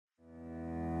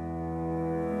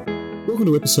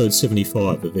Welcome to episode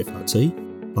 75 of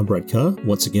FRT. I'm Brad Carr,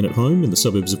 once again at home in the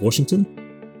suburbs of Washington.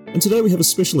 And today we have a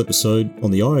special episode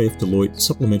on the IIF Deloitte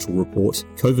Supplemental Report,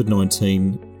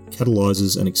 COVID-19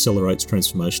 Catalyses and Accelerates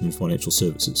Transformation in Financial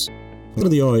Services. Part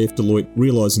of the IIF Deloitte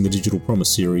Realising the Digital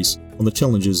Promise series on the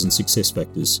challenges and success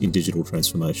factors in digital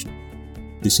transformation.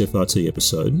 This FRT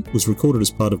episode was recorded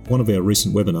as part of one of our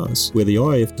recent webinars where the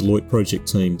IIF Deloitte project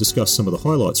team discussed some of the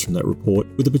highlights from that report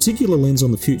with a particular lens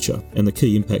on the future and the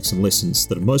key impacts and lessons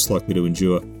that are most likely to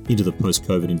endure into the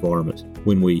post-COVID environment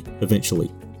when we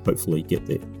eventually, hopefully, get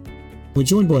there. We're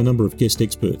joined by a number of guest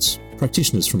experts,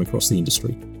 practitioners from across the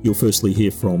industry. You'll firstly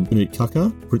hear from Punit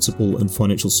Kakkar, Principal and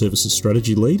Financial Services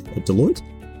Strategy Lead at Deloitte,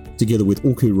 together with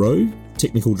Ulku Rowe,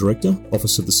 Technical Director,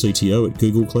 Office of the CTO at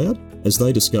Google Cloud, as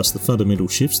they discuss the fundamental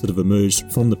shifts that have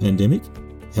emerged from the pandemic,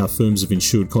 how firms have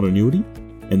ensured continuity,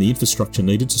 and the infrastructure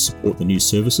needed to support the new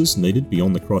services needed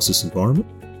beyond the crisis environment.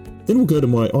 Then we'll go to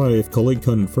my IIF colleague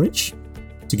Conan French,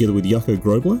 together with Jaco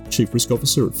Grobler, Chief Risk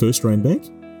Officer at FirstRand Bank,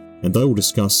 and they will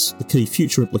discuss the key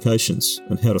future implications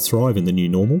and how to thrive in the new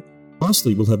normal.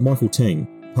 Lastly, we'll have Michael Tang,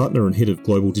 Partner and Head of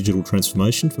Global Digital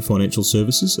Transformation for Financial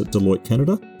Services at Deloitte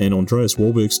Canada, and Andreas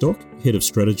Wahlbergstock, Head of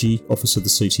Strategy, Office of the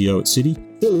CTO at Citi.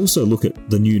 They'll also look at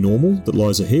the new normal that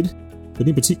lies ahead, but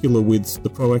in particular with the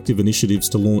proactive initiatives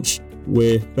to launch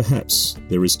where perhaps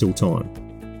there is still time.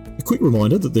 A quick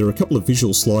reminder that there are a couple of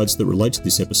visual slides that relate to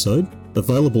this episode,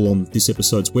 available on this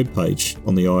episode's webpage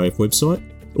on the IIF website.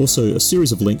 Also, a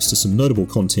series of links to some notable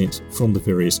content from the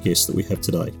various guests that we have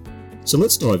today. So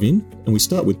let's dive in, and we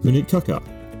start with Punit Kakkar.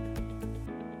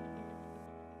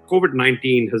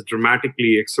 COVID-19 has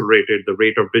dramatically accelerated the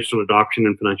rate of digital adoption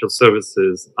in financial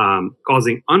services,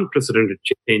 causing unprecedented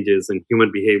changes in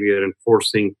human behavior and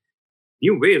forcing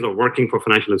new ways of working for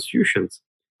financial institutions.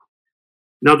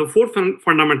 Now, the four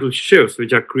fundamental shifts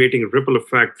which are creating a ripple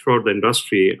effect throughout the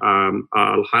industry,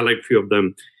 I'll highlight a few of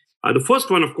them. The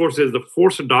first one, of course, is the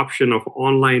forced adoption of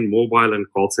online, mobile, and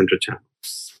call center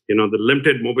channels. The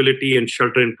limited mobility and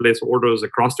shelter-in-place orders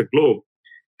across the globe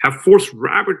have forced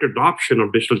rapid adoption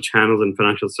of digital channels and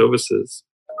financial services.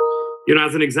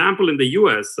 As an example, in the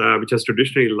US, which has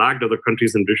traditionally lagged other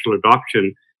countries in digital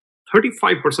adoption,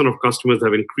 35% of customers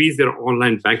have increased their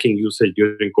online banking usage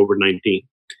during COVID-19.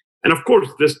 And of course,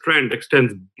 this trend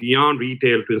extends beyond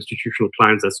retail to institutional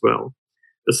clients as well.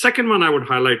 The second one I would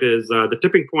highlight is the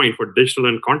tipping point for digital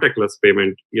and contactless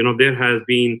payment. There has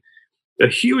been a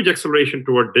huge acceleration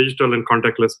toward digital and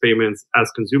contactless payments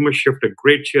as consumers shift a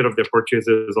great share of their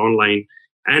purchases online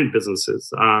and businesses.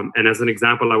 And as an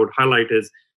example, I would highlight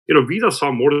is, Visa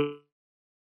saw more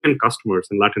than customers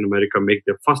in Latin America make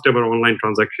their first ever online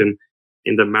transaction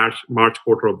in the March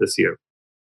quarter of this year.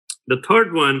 The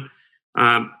third one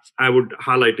I would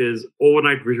highlight is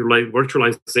overnight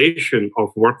virtualization of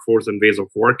workforce and ways of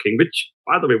working, which,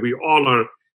 by the way, we all are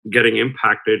getting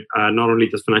impacted, not only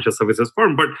just financial services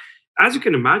firm, but as you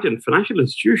can imagine, financial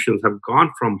institutions have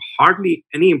gone from hardly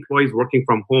any employees working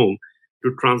from home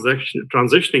to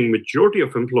transitioning majority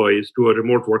of employees to a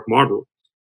remote work model.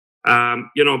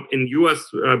 In US,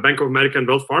 Bank of America and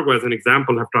Wells Fargo, as an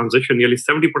example, have transitioned nearly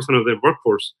 70% of their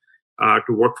workforce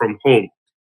to work from home.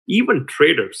 Even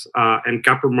traders and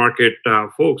capital market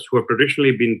folks who have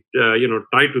traditionally been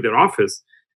tied to their office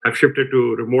have shifted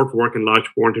to remote work in large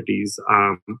quantities.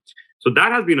 So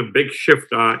that has been a big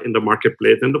shift in the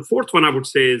marketplace. And the fourth one I would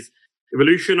say is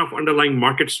evolution of underlying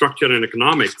market structure and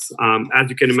economics. As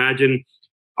you can imagine,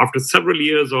 after several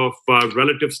years of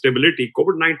relative stability,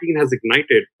 COVID-19 has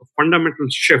ignited a fundamental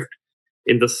shift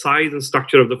in the size and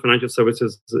structure of the financial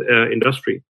services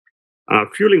industry,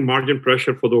 fueling margin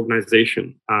pressure for the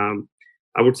organization.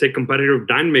 I would say competitive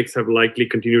dynamics have likely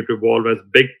continued to evolve as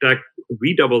big tech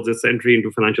redoubles its entry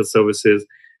into financial services,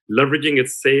 leveraging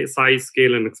its size,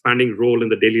 scale, and expanding role in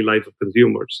the daily lives of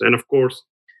consumers. And of course,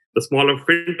 the smaller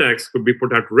fintechs could be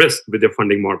put at risk with their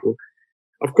funding model.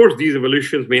 Of course, these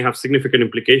evolutions may have significant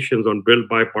implications on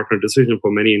build-buy partner decisions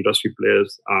for many industry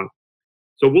players.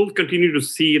 So we'll continue to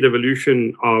see the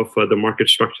evolution of the market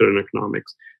structure and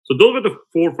economics. So those are the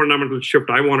four fundamental shifts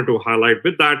I wanted to highlight.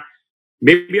 With that,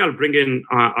 maybe I'll bring in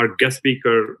our guest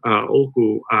speaker,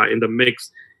 Ulku, in the mix.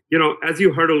 As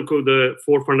you heard, Ulku, the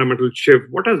four fundamental shifts,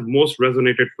 what has most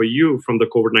resonated for you from the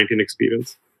COVID-19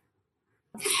 experience?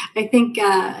 I think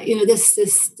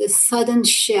this sudden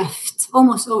shift,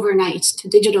 almost overnight, to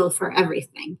digital for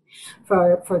everything,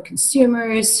 for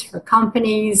consumers, for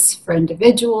companies, for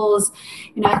individuals.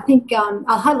 I think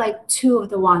I'll highlight two of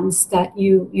the ones that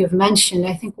you've mentioned.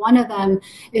 I think one of them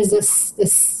is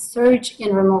this surge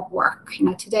in remote work.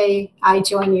 Today I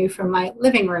join you from my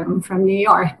living room from New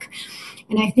York.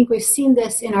 And I think we've seen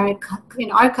this in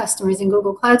our customers, in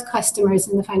Google Cloud customers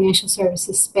in the financial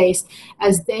services space,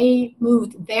 as they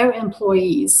moved their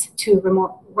employees to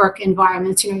remote work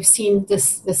environments. We've seen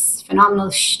this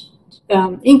phenomenal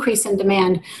increase in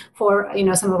demand for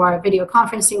some of our video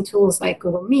conferencing tools like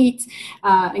Google Meet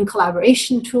and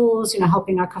collaboration tools,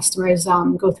 helping our customers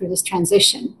go through this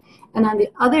transition. And then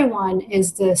the other one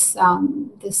is this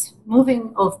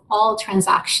moving of all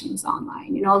transactions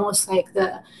online. Almost like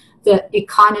the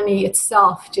economy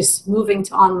itself just moving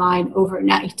to online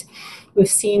overnight. We've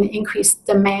seen increased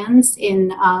demands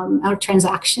in our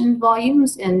transaction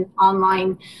volumes in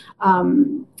online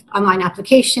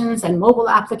applications and mobile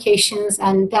applications,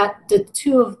 and that the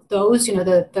two of those,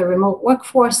 the remote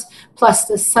workforce plus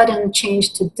the sudden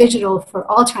change to digital for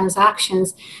all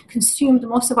transactions, consumed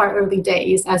most of our early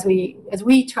days as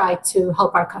we tried to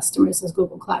help our customers as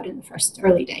Google Cloud in the first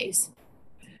early days.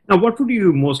 Now, what would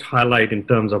you most highlight in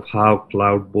terms of how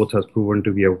cloud both has proven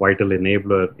to be a vital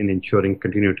enabler in ensuring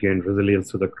continuity and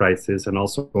resilience to the crisis, and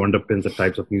also underpins the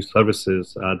types of new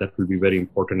services that will be very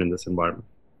important in this environment?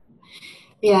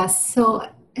 Yes, so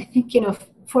I think,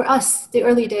 for us, the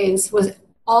early days was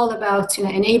all about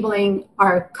enabling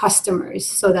our customers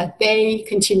so that they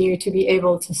continue to be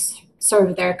able to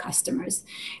serve their customers.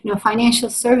 Financial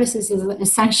services is an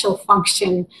essential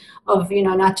function of,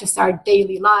 not just our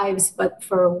daily lives, but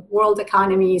for world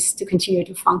economies to continue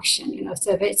to function.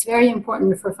 So it's very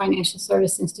important for financial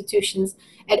service institutions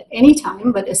at any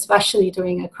time, but especially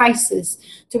during a crisis,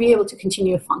 to be able to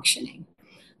continue functioning.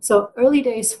 So early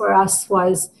days for us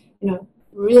was,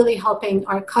 really helping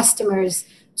our customers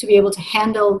to be able to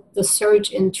handle the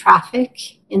surge in traffic,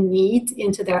 in need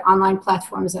into their online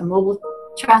platforms and mobile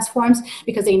transforms,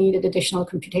 because they needed additional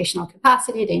computational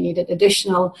capacity, they needed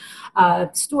additional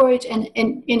storage, and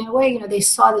in a way, they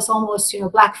saw this almost,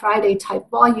 Black Friday type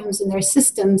volumes in their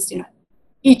systems,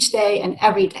 each day and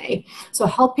every day. So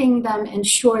helping them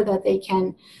ensure that they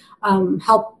can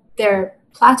help their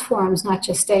platforms not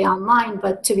just stay online,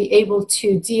 but to be able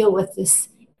to deal with this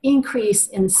increase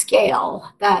in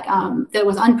scale that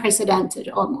was unprecedented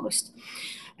almost.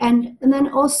 And then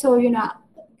also,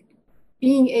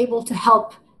 being able to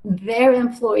help their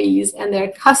employees and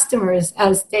their customers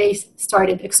as they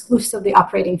started exclusively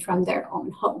operating from their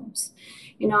own homes.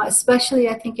 Especially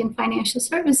I think in financial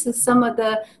services, some of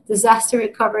the disaster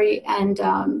recovery and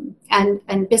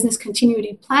business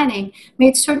continuity planning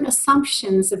made certain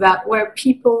assumptions about where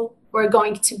people were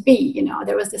going to be.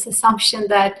 There was this assumption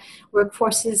that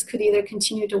workforces could either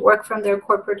continue to work from their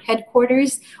corporate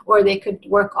headquarters or they could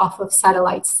work off of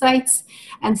satellite sites.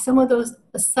 And some of those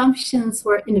assumptions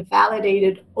were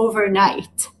invalidated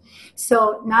overnight.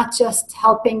 So not just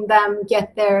helping them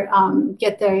get their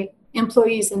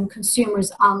employees and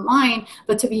consumers online,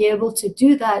 but to be able to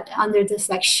do that under this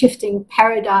shifting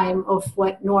paradigm of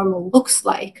what normal looks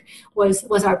like was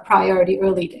our priority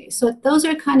early days. So those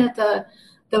are kind of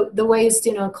the ways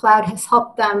cloud has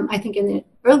helped them, I think, in the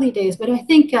early days. But I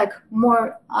think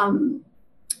more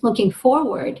looking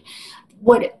forward,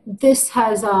 what this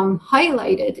has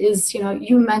highlighted is,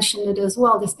 you mentioned it as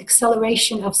well, this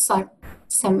acceleration of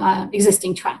some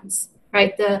existing trends,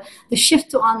 right? The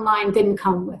shift to online didn't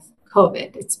come with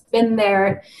COVID. It's been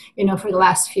there, for the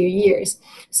last few years.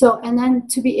 So, and then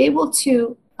to be able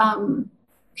to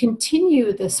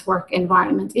continue this work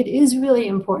environment, it is really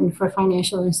important for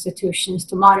financial institutions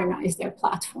to modernize their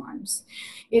platforms.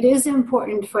 It is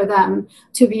important for them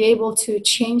to be able to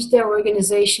change their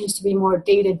organizations to be more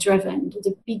data-driven,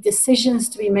 to be decisions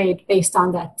to be made based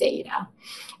on that data,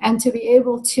 and to be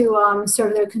able to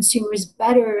serve their consumers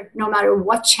better no matter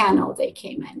what channel they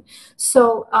came in.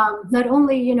 So not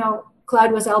only,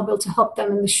 cloud was able to help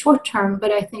them in the short term,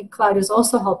 but I think cloud is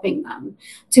also helping them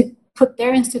to put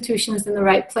their institutions in the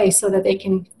right place so that they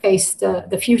can face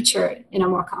the future in a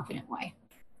more confident way.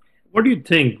 What do you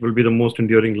think will be the most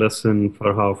enduring lesson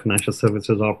for how financial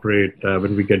services operate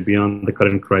when we get beyond the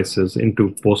current crisis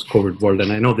into post-COVID world?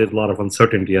 And I know there's a lot of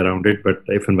uncertainty around it, but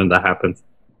if and when that happens.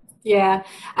 Yeah,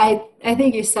 I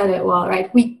think you said it well, right?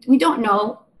 We don't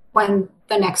know when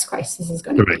the next crisis is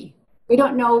going to be. We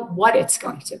don't know what it's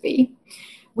going to be.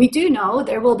 We do know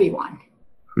there will be one.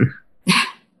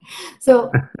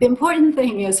 So the important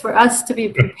thing is for us to be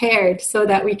prepared so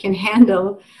that we can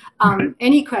handle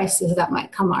any crisis that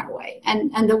might come our way.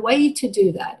 And the way to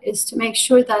do that is to make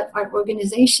sure that our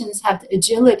organizations have the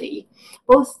agility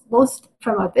both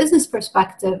from a business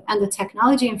perspective and the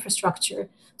technology infrastructure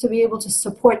to be able to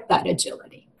support that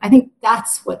agility. I think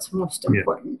that's what's most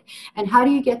important. And how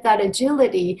do you get that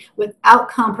agility without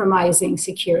compromising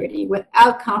security,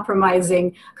 without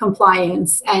compromising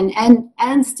compliance,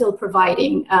 and still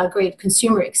providing a great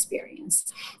consumer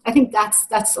experience? I think that's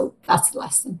the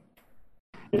lesson.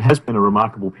 It has been a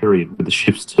remarkable period with the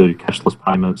shifts to cashless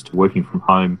payments, to working from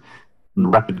home, and the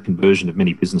rapid conversion of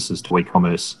many businesses to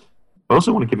e-commerce. I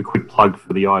also want to give a quick plug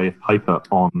for the IIF paper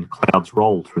on cloud's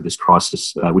role through this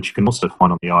crisis, which you can also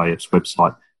find on the IIF's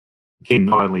website. Again,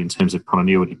 not only in terms of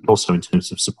continuity, but also in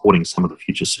terms of supporting some of the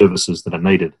future services that are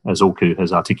needed, as Orkut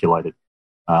has articulated.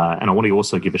 And I want to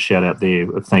also give a shout out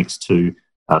there of thanks to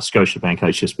Scotiabank,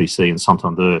 HSBC and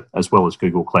Santander, as well as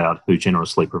Google Cloud, who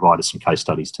generously provided some case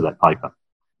studies to that paper.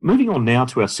 Moving on now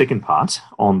to our second part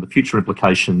on the future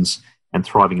implications and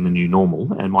thriving in the new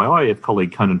normal. And my IIF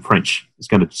colleague, Conan French, is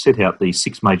going to set out the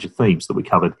 6 major themes that we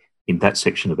covered in that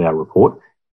section of our report.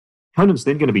 Conan's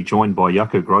then going to be joined by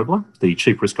Jaco Grobler, the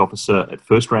Chief Risk Officer at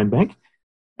FirstRand Bank,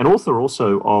 and author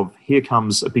also of Here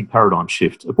Comes a Big Paradigm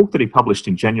Shift, a book that he published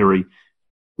in January,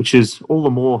 which is all the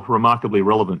more remarkably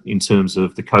relevant in terms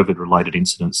of the COVID-related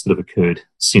incidents that have occurred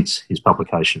since his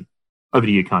publication. Over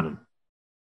to you, Conan.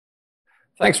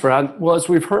 Thanks, Brad. Well, as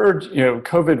we've heard,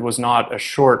 COVID was not a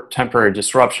short temporary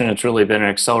disruption. It's really been an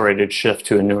accelerated shift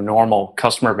to a new normal.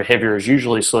 Customer behavior is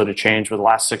usually slow to change for the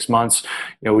last 6 months.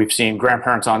 We've seen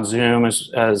grandparents on Zoom,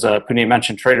 as Puneet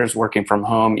mentioned, traders working from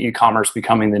home, e-commerce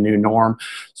becoming the new norm.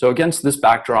 So against this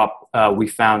backdrop, we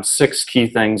found 6 key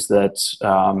things that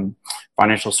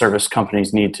financial service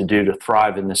companies need to do to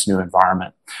thrive in this new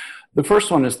environment. The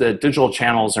first one is that digital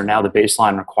channels are now the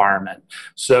baseline requirement.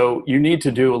 So you need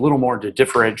to do a little more to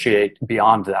differentiate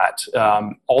beyond that.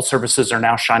 All services are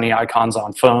now shiny icons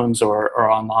on phones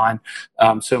or online.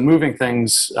 So moving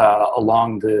things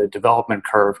along the development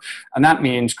curve. And that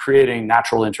means creating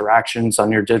natural interactions on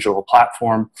your digital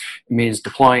platform. It means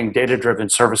deploying data-driven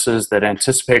services that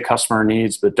anticipate customer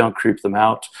needs but don't creep them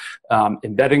out.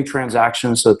 Embedding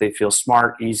transactions so that they feel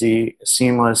smart, easy,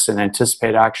 seamless, and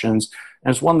anticipate actions. And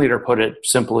as one leader put it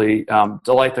simply,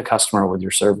 delight the customer with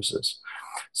your services.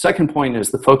 Second point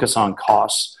is the focus on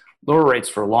costs. Lower rates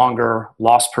for longer,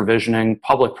 loss provisioning,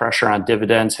 public pressure on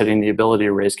dividends hitting the ability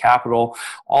to raise capital,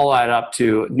 all add up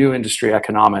to new industry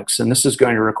economics. And this is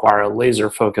going to require a laser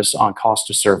focus on cost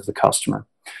to serve the customer.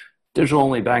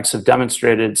 Digital-only banks have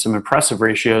demonstrated some impressive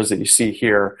ratios that you see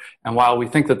here. And while we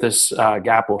think that this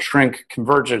gap will shrink,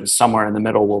 convergence somewhere in the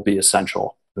middle will be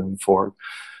essential moving forward.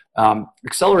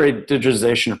 Accelerated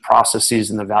digitization of processes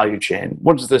in the value chain.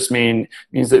 What does this mean? It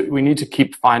means that we need to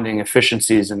keep finding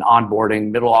efficiencies in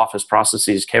onboarding, middle office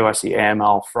processes, KYC,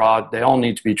 AML, fraud. They all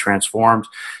need to be transformed,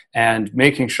 and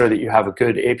making sure that you have a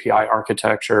good API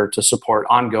architecture to support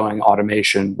ongoing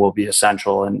automation will be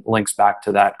essential and links back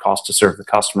to that cost to serve the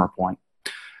customer point.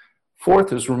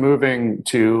 Fourth is moving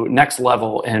to next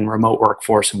level in remote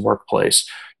workforce and workplace.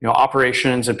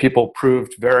 Operations and people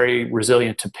proved very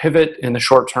resilient to pivot in the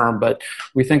short term, but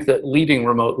we think that leading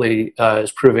remotely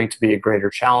is proving to be a greater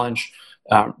challenge.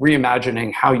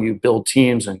 Reimagining how you build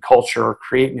teams and culture,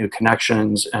 create new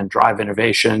connections, and drive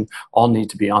innovation all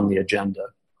need to be on the agenda.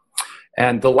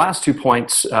 And the last 2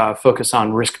 points focus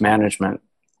on risk management.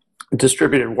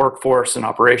 Distributed workforce and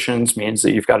operations means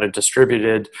that you've got a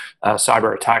distributed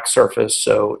cyber attack surface.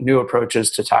 So new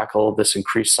approaches to tackle this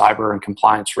increased cyber and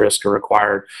compliance risk are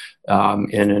required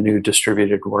in a new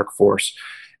distributed workforce.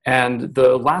 And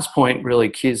the last point really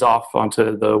keys off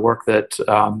onto the work that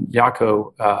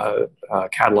Jaco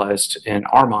catalyzed in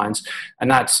our minds,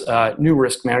 and that's new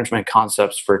risk management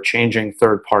concepts for changing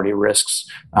third-party risks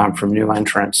from new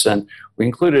entrants. And we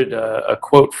included a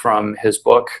quote from his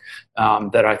book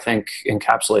that I think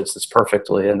encapsulates this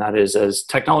perfectly, and that is, as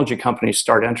technology companies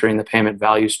start entering the payment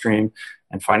value stream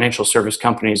and financial service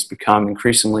companies become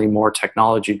increasingly more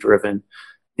technology-driven,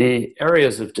 the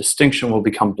areas of distinction will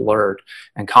become blurred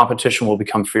and competition will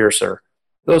become fiercer.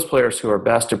 Those players who are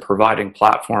best at providing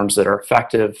platforms that are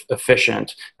effective,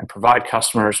 efficient, and provide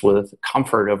customers with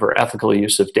comfort over ethical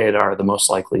use of data are the most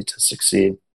likely to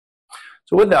succeed.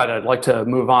 So with that, I'd like to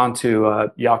move on to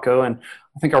Jaco. And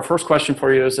I think our first question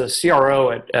for you as a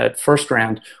CRO at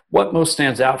FirstRand, what most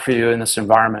stands out for you in this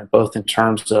environment, both in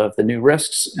terms of the new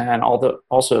risks and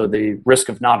also the risk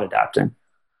of not adapting?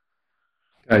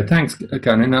 Okay, thanks,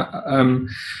 Conan.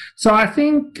 So I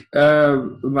think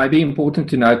maybe important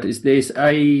to note is there's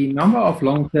a number of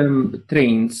long-term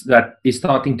trends that is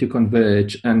starting to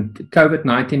converge, and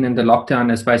COVID-19 and the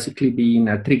lockdown has basically been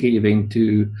a trigger event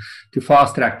to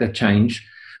fast-track that change.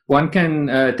 one can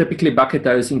typically bucket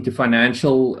those into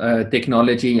financial,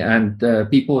 technology, and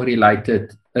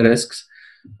people-related risks.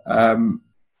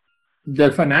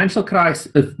 The financial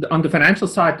crisis, on the financial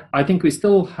side, I think we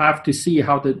still have to see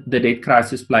how the debt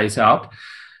crisis plays out.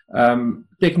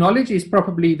 Technology is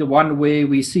probably the one where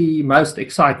we see most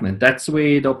excitement. That's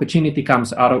where the opportunity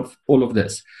comes out of all of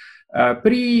this.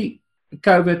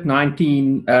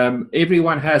 Pre-COVID-19,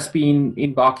 everyone has been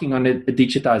embarking on a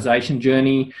digitization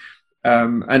journey.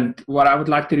 And what I would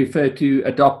like to refer to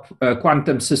adopt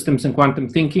quantum systems and quantum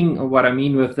thinking. What I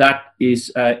mean with that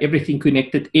is everything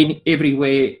connected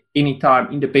everywhere,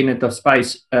 anytime, independent of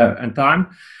space and time.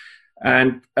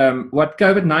 And what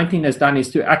COVID-19 has done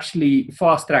is to actually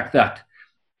fast track that.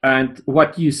 And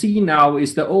what you see now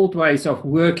is the old ways of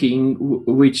working,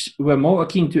 which were more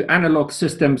akin to analog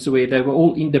systems where they were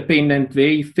all independent,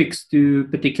 very fixed to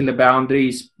particular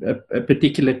boundaries,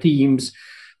 particular teams,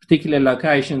 particular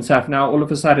locations, have now all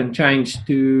of a sudden changed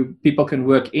to people can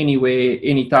work anywhere,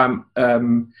 anytime,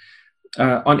 on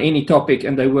any topic,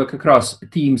 and they work across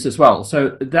teams as well.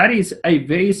 So that is a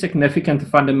very significant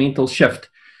fundamental shift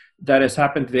that has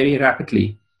happened very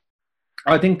rapidly.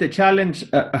 I think the challenge,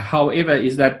 however,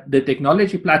 is that the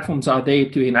technology platforms are there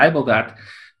to enable that,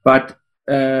 but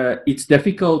it's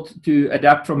difficult to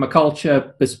adapt from a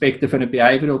culture perspective and a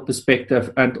behavioral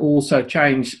perspective, and also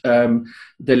change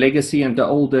the legacy and the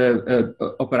older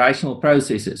operational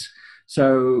processes.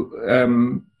 So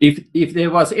if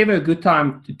there was ever a good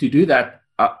time to do that,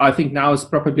 I think now is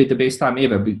probably the best time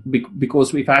ever,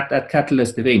 because we've had that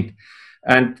catalyst event.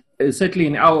 And certainly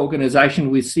in our organization,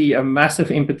 we see a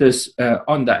massive impetus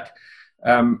on that.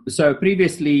 So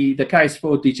previously, the case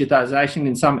for digitization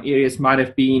in some areas might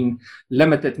have been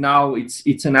limited. Now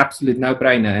it's an absolute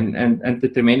no-brainer, and the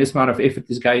tremendous amount of effort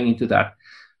is going into that.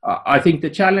 I think the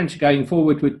challenge going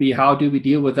forward would be, how do we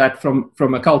deal with that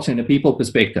from a culture and a people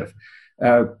perspective?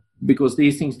 Because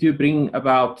these things do bring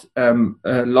about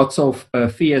lots of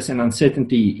fears and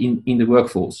uncertainty in the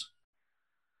workforce.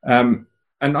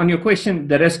 And on your question,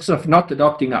 the risks of not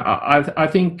adopting, I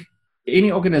think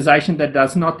any organization that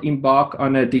does not embark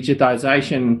on a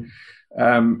digitization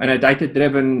and a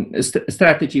data-driven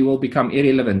strategy will become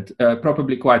irrelevant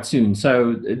probably quite soon.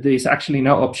 So there's actually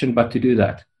no option but to do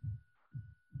that.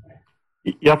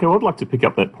 Yeah, okay, I'd like to pick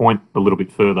up that point a little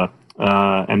bit further.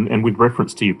 And with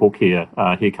reference to your book here,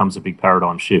 Here Comes a Big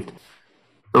Paradigm Shift.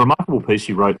 A remarkable piece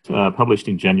you wrote, published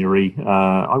in January.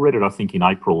 I read it, I think, in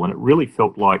April, and it really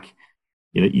felt like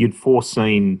you'd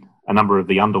foreseen a number of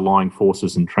the underlying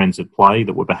forces and trends at play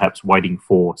that were perhaps waiting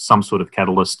for some sort of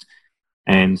catalyst,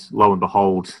 and lo and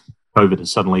behold, COVID has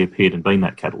suddenly appeared and been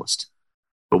that catalyst.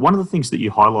 But one of the things that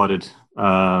you highlighted,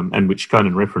 and which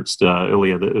Conan referenced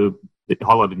earlier, that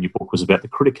highlighted in your book, was about the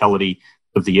criticality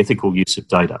of the ethical use of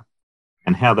data,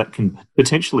 and how that can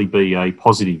potentially be a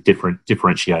positive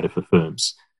differentiator for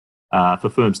firms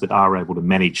that are able to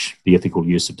manage the ethical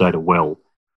use of data well.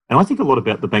 And I think a lot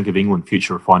about the Bank of England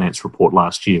Future of Finance report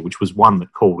last year, which was one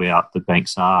that called out that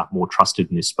banks are more trusted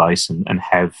in this space and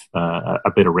have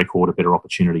a better record, a better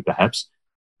opportunity perhaps.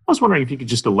 I was wondering if you could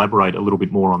just elaborate a little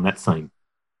bit more on that theme.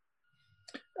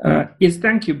 Yes,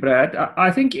 thank you, Brad.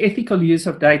 I think ethical use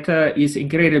of data is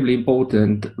incredibly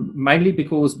important, mainly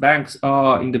because banks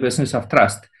are in the business of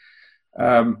trust.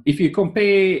 If you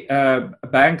compare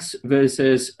banks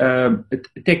versus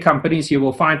tech companies, you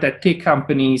will find that tech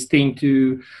companies tend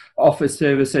to offer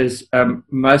services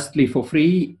mostly for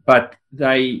free, but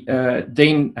they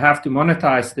then have to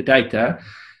monetize the data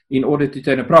in order to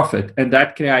turn a profit, and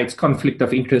that creates conflict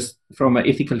of interest from an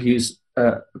ethical use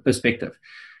perspective.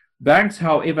 Banks,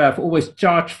 however, have always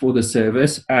charged for the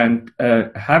service and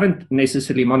haven't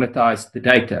necessarily monetized the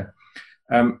data.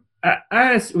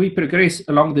 As we progress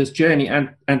along this journey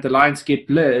and the lines get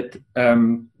blurred,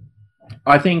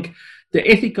 I think the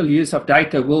ethical use of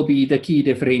data will be the key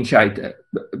differentiator,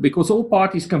 because all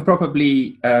parties can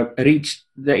probably reach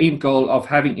the end goal of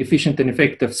having efficient and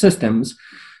effective systems.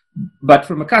 But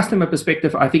from a customer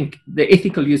perspective, I think the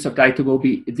ethical use of data will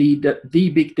be the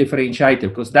big differentiator,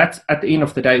 because that's at the end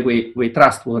of the day where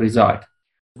trust will reside.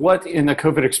 What in the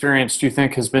COVID experience do you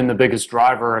think has been the biggest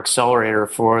driver or accelerator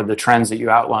for the trends that you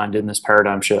outlined in this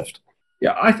paradigm shift?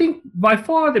 Yeah, I think by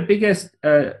far the biggest,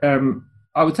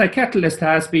 I would say, catalyst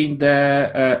has been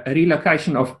the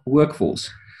relocation of workforce.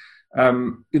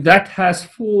 That has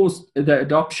forced the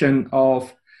adoption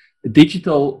of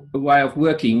digital way of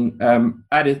working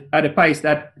at a pace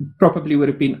that probably would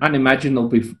have been unimaginable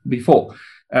before.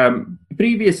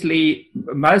 Previously,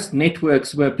 most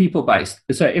networks were people-based,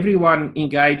 so everyone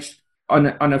engaged on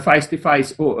a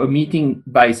face-to-face or a meeting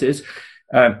basis.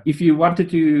 If you wanted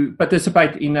to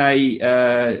participate in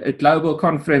a global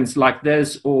conference like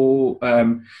this, or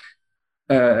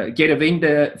get a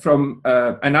vendor from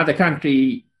another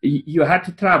country, you had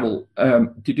to travel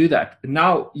to do that.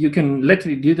 Now you can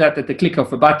literally do that at the click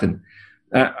of a button.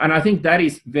 And I think that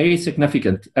is very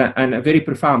significant and a very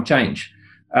profound change.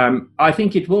 I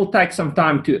think it will take some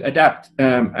time to adapt.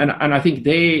 And I think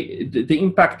the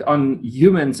impact on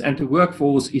humans and the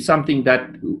workforce is something that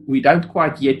we don't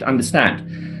quite yet understand.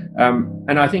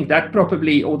 And I think that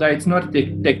probably, although it's not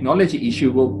a technology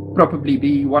issue, will probably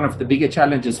be one of the bigger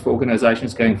challenges for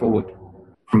organizations going forward.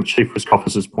 From the Chief Risk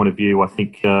Officer's point of view, I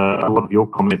think a lot of your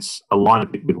comments align a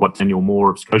bit with what Daniel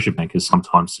Moore of Scotiabank has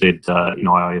sometimes said in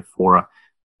IIF Fora,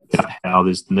 about how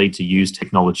there's the need to use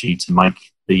technology to make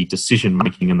the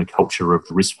decision-making and the culture of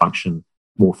the risk function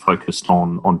more focused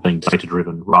on being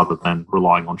data-driven rather than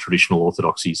relying on traditional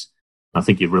orthodoxies. And I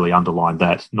think you've really underlined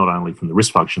that, not only from the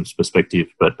risk function's perspective,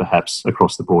 but perhaps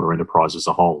across the broader enterprise as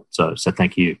a whole. So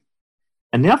thank you.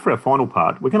 And now for our final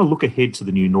part, we're going to look ahead to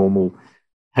the new normal,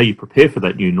 how you prepare for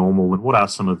that new normal, and what are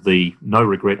some of the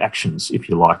no-regret actions, if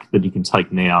you like, that you can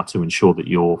take now to ensure that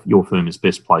your firm is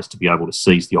best placed to be able to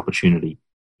seize the opportunity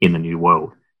in the new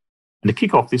world. And to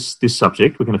kick off this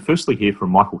subject, we're going to firstly hear from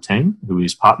Michael Tang, who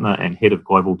is Partner and Head of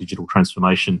Global Digital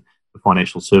Transformation for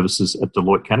Financial Services at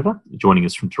Deloitte Canada, joining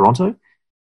us from Toronto.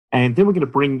 And then we're going to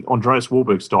bring Andreas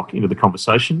Warburgstock into the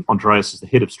conversation. Andreas is the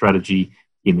Head of Strategy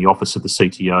in the Office of the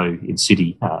CTO in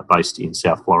Citi, based in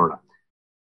South Florida.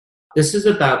 This is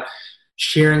about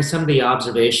sharing some of the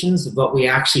observations of what we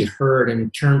actually heard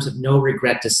in terms of no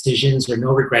regret decisions or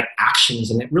no regret actions,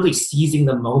 and it really seizing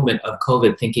the moment of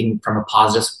COVID, thinking from a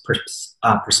positive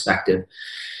perspective.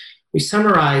 We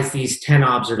summarize these 10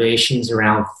 observations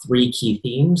around 3 key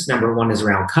themes. Number 1 is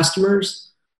around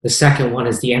customers. The second one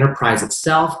is the enterprise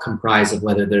itself, comprised of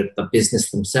whether they're the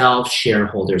business themselves,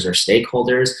 shareholders, or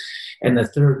stakeholders. And the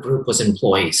third group was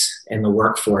employees and the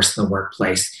workforce and the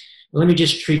workplace. Let me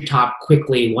just treetop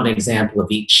quickly one example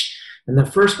of each. And the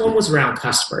first one was around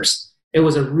customers. It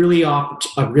was a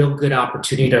real good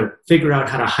opportunity to figure out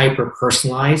how to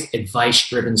hyper-personalize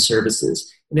advice-driven services.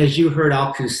 And as you heard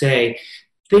Alku say,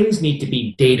 things need to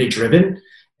be data-driven.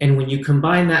 And when you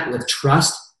combine that with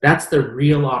trust, that's the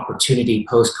real opportunity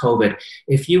post-COVID.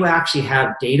 If you actually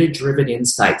have data-driven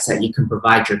insights that you can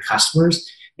provide your customers,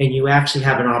 and you actually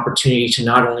have an opportunity to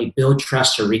not only build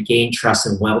trust or regain trust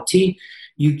and loyalty,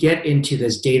 you get into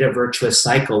this data virtuous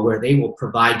cycle where they will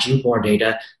provide you more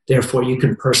data, therefore you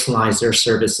can personalize their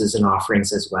services and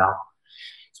offerings as well.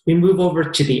 As we move over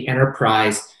to the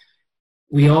enterprise,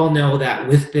 we all know that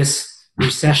with this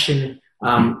recession,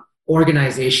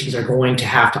 organizations are going to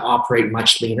have to operate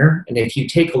much leaner. And if you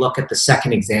take a look at the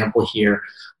second example here,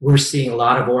 we're seeing a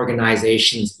lot of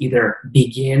organizations either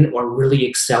begin or really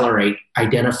accelerate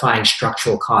identifying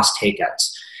structural cost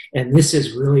takeouts. And this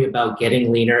is really about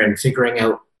getting leaner and figuring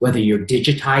out whether you're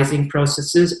digitizing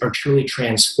processes or truly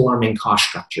transforming cost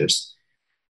structures.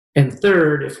 And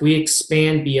third, if we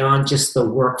expand beyond just the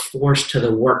workforce to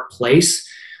the workplace,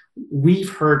 we've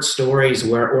heard stories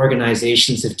where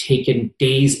organizations have taken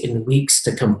days and weeks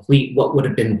to complete what would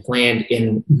have been planned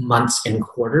in months and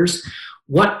quarters.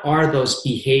 What are those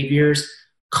behaviors,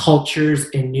 cultures,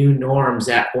 and new norms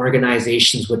that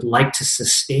organizations would like to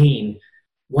sustain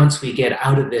once we get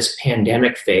out of this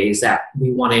pandemic phase that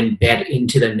we want to embed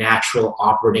into the natural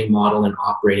operating model and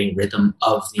operating rhythm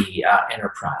of the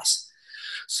enterprise?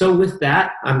 So with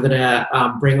that, I'm going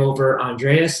to bring over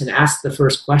Andreas and ask the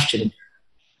first question.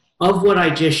 Of what I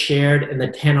just shared and the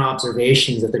 10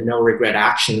 observations of the no regret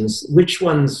actions, which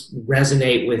ones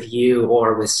resonate with you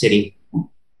or with Citi?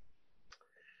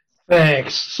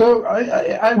 Thanks. So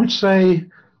I would say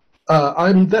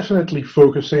I'm definitely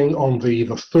focusing on the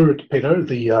third pillar,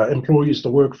 the employees, the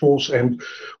workforce, and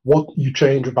what you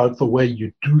change about the way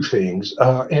you do things.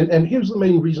 And here's the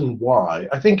main reason why.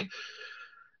 I think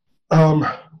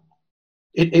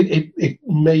it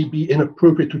may be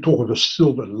inappropriate to talk of a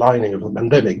silver lining of the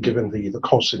pandemic, given the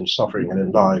costs in suffering and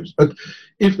in lives. But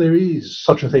if there is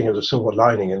such a thing as a silver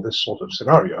lining in this sort of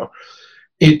scenario,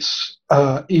 it's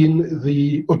in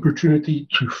the opportunity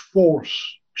to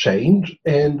force change.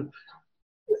 And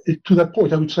to that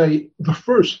point, I would say the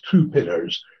first 2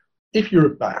 pillars, if you're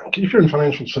a bank, if you're in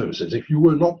financial services, if you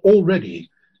were not already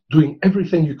doing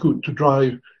everything you could to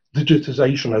drive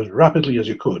digitization as rapidly as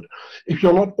you could, if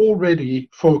you're not already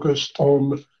focused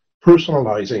on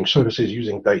personalizing services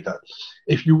using data,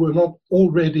 if you were not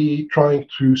already trying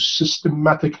to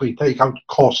systematically take out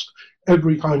cost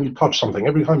every time you touch something,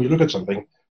 every time you look at something,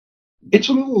 it's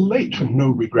a little late for no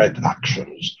regret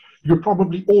actions. You're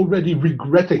probably already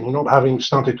regretting not having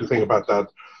started to think about that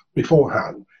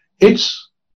beforehand. It's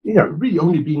really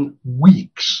only been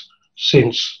weeks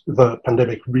since the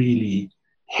pandemic really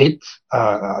hit.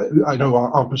 I know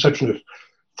our perception of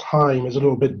time is a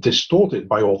little bit distorted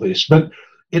by all this, but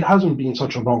it hasn't been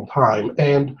such a long time.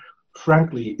 And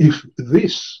frankly, if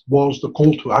this was the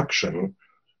call to action,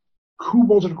 who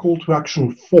was it a call to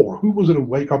action for? Who was it a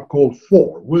wake-up call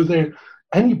for? Were there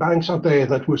any banks out there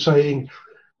that were saying,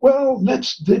 well,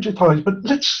 let's digitize, but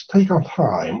let's take our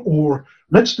time, or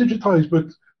let's digitize, but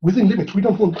within limits? We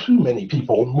don't want too many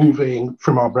people moving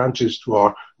from our branches to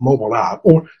our mobile app.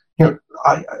 Or,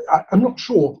 I'm not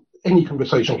sure any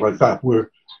conversations like that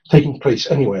were taking place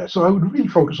anywhere. So I would really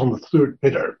focus on the third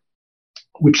pillar,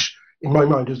 which in my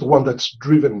mind is the one that's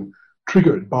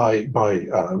triggered by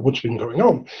what's been going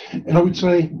on. And I would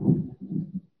say,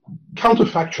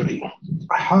 counterfactually,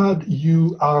 had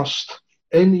you asked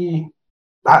any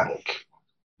bank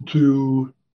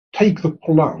to take the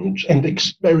plunge and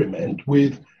experiment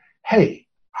with, hey,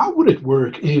 how would it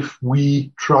work if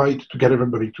we tried to get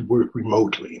everybody to work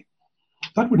remotely?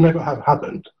 That would never have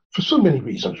happened for so many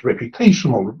reasons: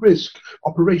 reputational risk,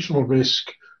 operational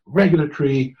risk,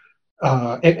 regulatory,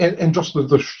 and just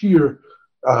the sheer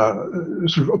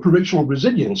sort of operational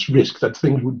resilience risk that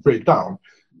things would break down.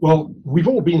 Well, we've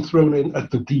all been thrown in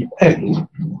at the deep end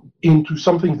into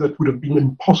something that would have been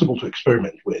impossible to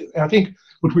experiment with. And I think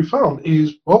what we found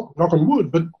is, well, knock on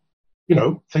wood, but,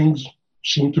 things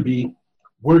seem to be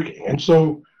working. And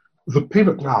so the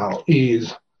pivot now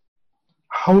is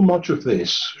how much of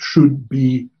this should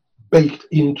be baked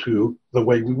into the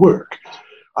way we work.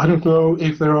 I don't know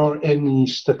if there are any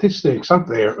statistics out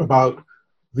there about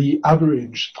the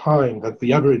average time that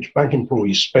the average bank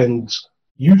employee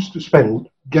used to spend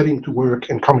getting to work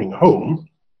and coming home.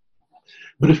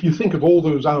 But if you think of all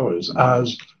those hours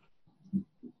as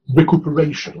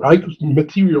recuperation, right?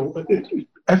 Material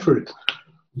effort,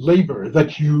 labor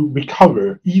that you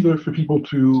recover either for people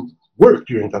to work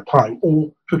during that time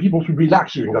or for people to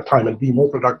relax during that time and be more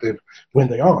productive when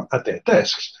they are at their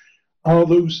desks, are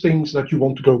those things that you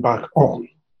want to go back on.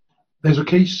 There's a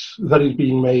case that is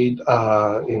being made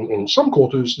in some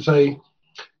quarters to say,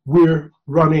 we're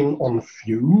running on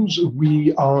fumes.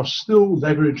 We are still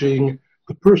leveraging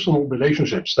the personal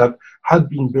relationships that had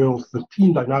been built, the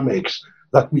team dynamics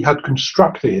that we had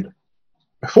constructed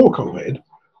before COVID.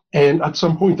 And at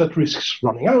some point that risk's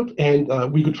running out,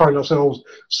 and we could find ourselves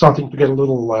starting to get a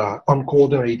little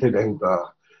uncoordinated and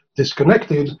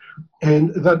disconnected.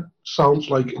 And that sounds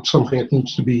like it's something that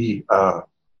needs to be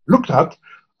looked at.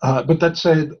 But that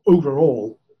said,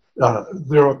 overall,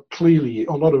 there are clearly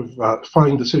a lot of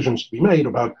fine decisions to be made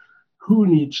about who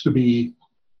needs to be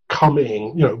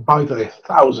coming, by their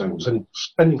thousands and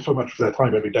spending so much of their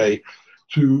time every day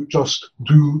to just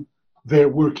do their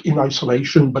work in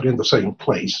isolation, but in the same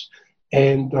place.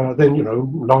 And then,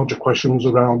 larger questions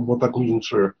around what that means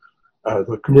for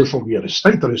the commercial real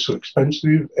estate that is so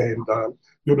expensive and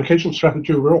your location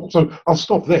strategy overall. So I'll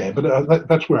stop there, but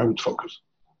that's where I would focus.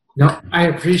 No, I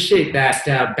appreciate that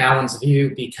balanced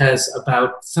view, because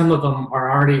about some of them are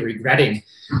already regretting.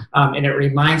 And it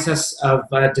reminds us of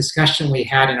a discussion we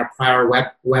had in a prior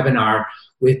webinar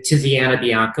with Tiziana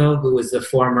Bianco, who was the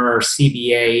former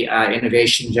CBA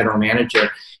Innovation General Manager.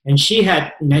 And she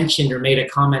had mentioned or made a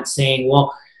comment saying,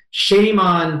 well, shame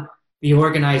on the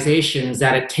organizations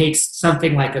that it takes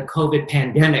something like a COVID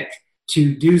pandemic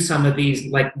to do some of these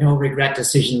like no regret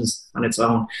decisions on its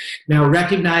own. Now,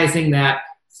 recognizing that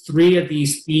 3 of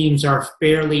these themes are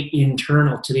fairly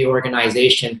internal to the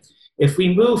organization, if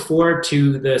we move forward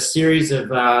to the series of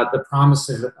the promise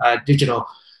of digital,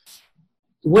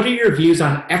 what are your views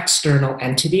on external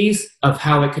entities of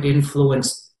how it could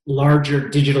influence larger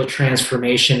digital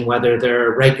transformation, whether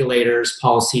they're regulators,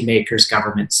 policymakers,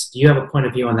 governments? Do you have a point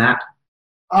of view on that?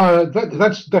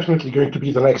 That's definitely going to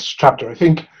be the next chapter. I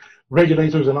think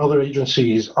regulators and other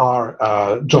agencies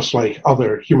are just like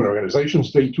other human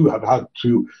organizations. They too have had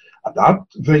to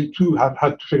adapt. They too have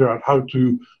had to figure out how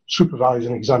to supervise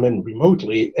and examine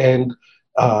remotely. And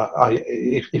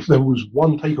if there was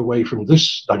one takeaway from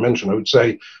this dimension, I would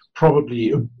say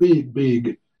probably a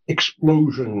big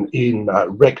explosion in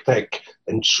RegTech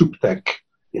and SupTech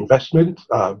investment,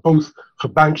 both for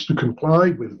banks to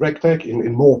comply with RegTech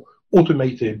in more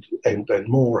automated and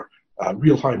more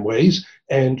real-time ways,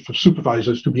 and for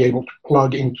supervisors to be able to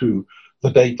plug into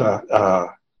the data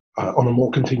on a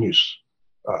more continuous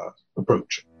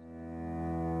approach.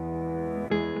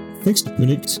 Thanks to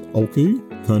Punit, Olku,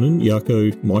 Conan,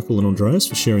 Jaakko, Michael and Andreas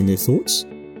for sharing their thoughts.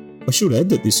 I should add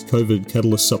that this COVID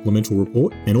Catalyst supplemental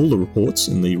report and all the reports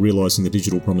in the Realising the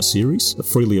Digital Promise series are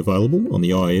freely available on the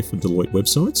IIF and Deloitte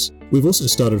websites. We've also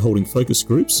started holding focus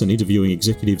groups and interviewing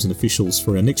executives and officials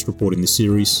for our next report in this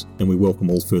series, and we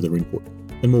welcome all further input.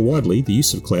 And more widely, the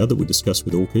use of cloud that we discussed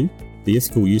with Orku, the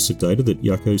ethical use of data that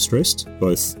Jaco stressed,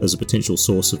 both as a potential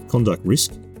source of conduct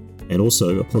risk and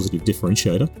also a positive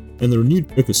differentiator, and the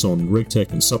renewed focus on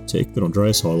RegTech and SupTech that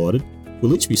Andreas highlighted,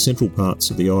 will each be central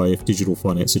parts of the IIF digital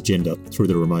finance agenda through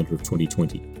the remainder of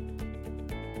 2020.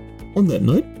 On that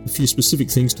note, a few specific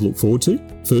things to look forward to.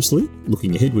 Firstly,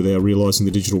 looking ahead with our Realising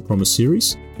the Digital Promise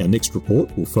series, our next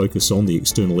report will focus on the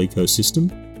external ecosystem,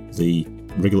 the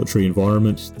regulatory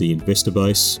environment, the investor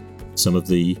base, some of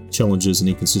the challenges and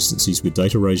inconsistencies with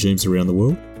data regimes around the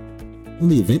world. On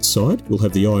the event side, we'll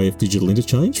have the IIF Digital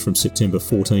Interchange from September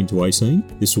 14 to 18.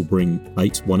 This will bring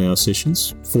 8 one-hour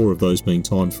sessions, 4 of those being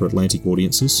timed for Atlantic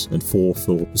audiences and 4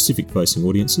 for Pacific-facing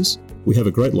audiences. We have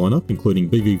a great lineup, including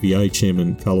BBVA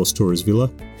Chairman Carlos Torres Villa,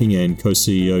 Ping An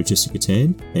Co-CEO Jessica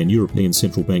Tan, and European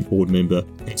Central Bank Board member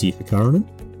Antti Hakkarainen.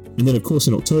 And then, of course,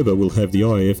 in October, we'll have the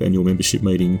IIF annual membership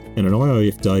meeting and an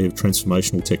IIF Day of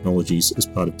Transformational Technologies as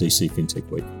part of DC FinTech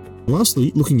Week.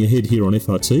 Lastly, looking ahead here on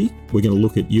FRT, we're going to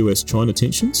look at US-China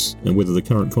tensions and whether the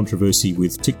current controversy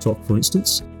with TikTok, for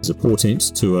instance, is a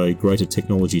portent to a greater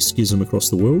technology schism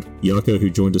across the world. Jaco, who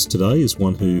joined us today, is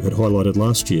one who had highlighted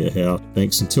last year how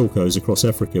banks and telcos across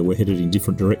Africa were headed in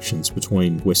different directions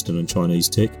between Western and Chinese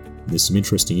tech. There's some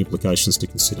interesting implications to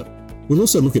consider. We'll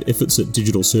also look at efforts at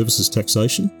digital services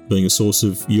taxation being a source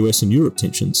of US and Europe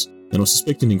tensions, and I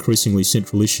suspect an increasingly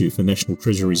central issue for national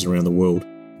treasuries around the world,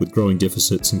 with growing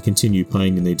deficits and continue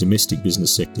paying in their domestic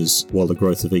business sectors while the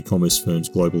growth of e-commerce firms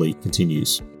globally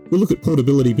continues. We'll look at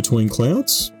portability between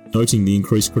clouds, noting the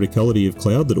increased criticality of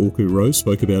cloud that Orku Rowe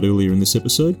spoke about earlier in this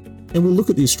episode, and we'll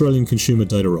look at the Australian consumer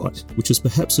data right, which has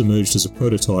perhaps emerged as a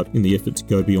prototype in the effort to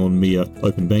go beyond mere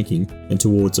open banking and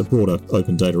towards a broader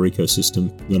open data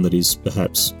ecosystem, one that is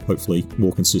perhaps, hopefully,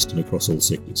 more consistent across all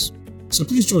sectors. So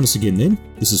please join us again then.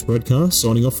 This is Brad Carr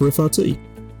signing off for FRT.